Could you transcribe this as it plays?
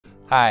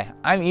Hi,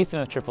 I'm Ethan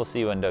with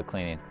TripleC Window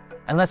Cleaning.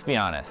 And let's be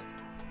honest,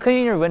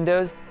 cleaning your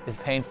windows is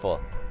painful.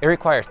 It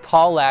requires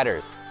tall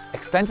ladders,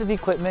 expensive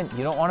equipment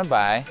you don't want to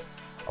buy,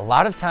 a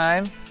lot of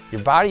time,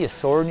 your body is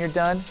sore when you're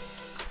done,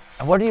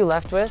 and what are you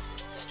left with?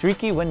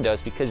 Streaky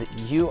windows because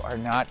you are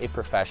not a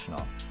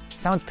professional.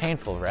 Sounds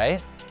painful,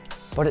 right?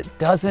 But it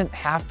doesn't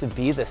have to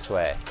be this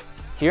way.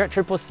 Here at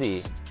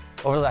TripleC,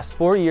 over the last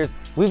 4 years,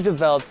 we've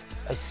developed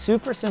a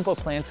super simple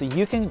plan so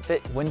you can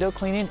fit window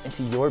cleaning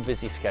into your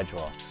busy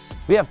schedule.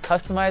 We have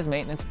customized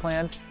maintenance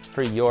plans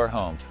for your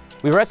home.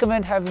 We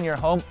recommend having your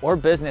home or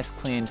business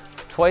cleaned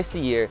twice a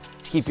year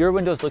to keep your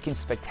windows looking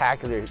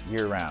spectacular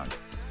year-round.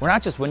 We're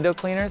not just window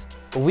cleaners,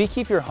 but we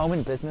keep your home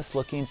and business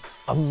looking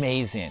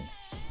amazing.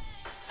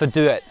 So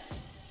do it.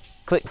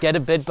 Click Get a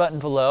Bid button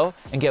below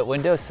and get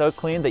windows so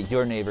clean that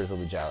your neighbors will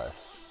be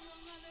jealous.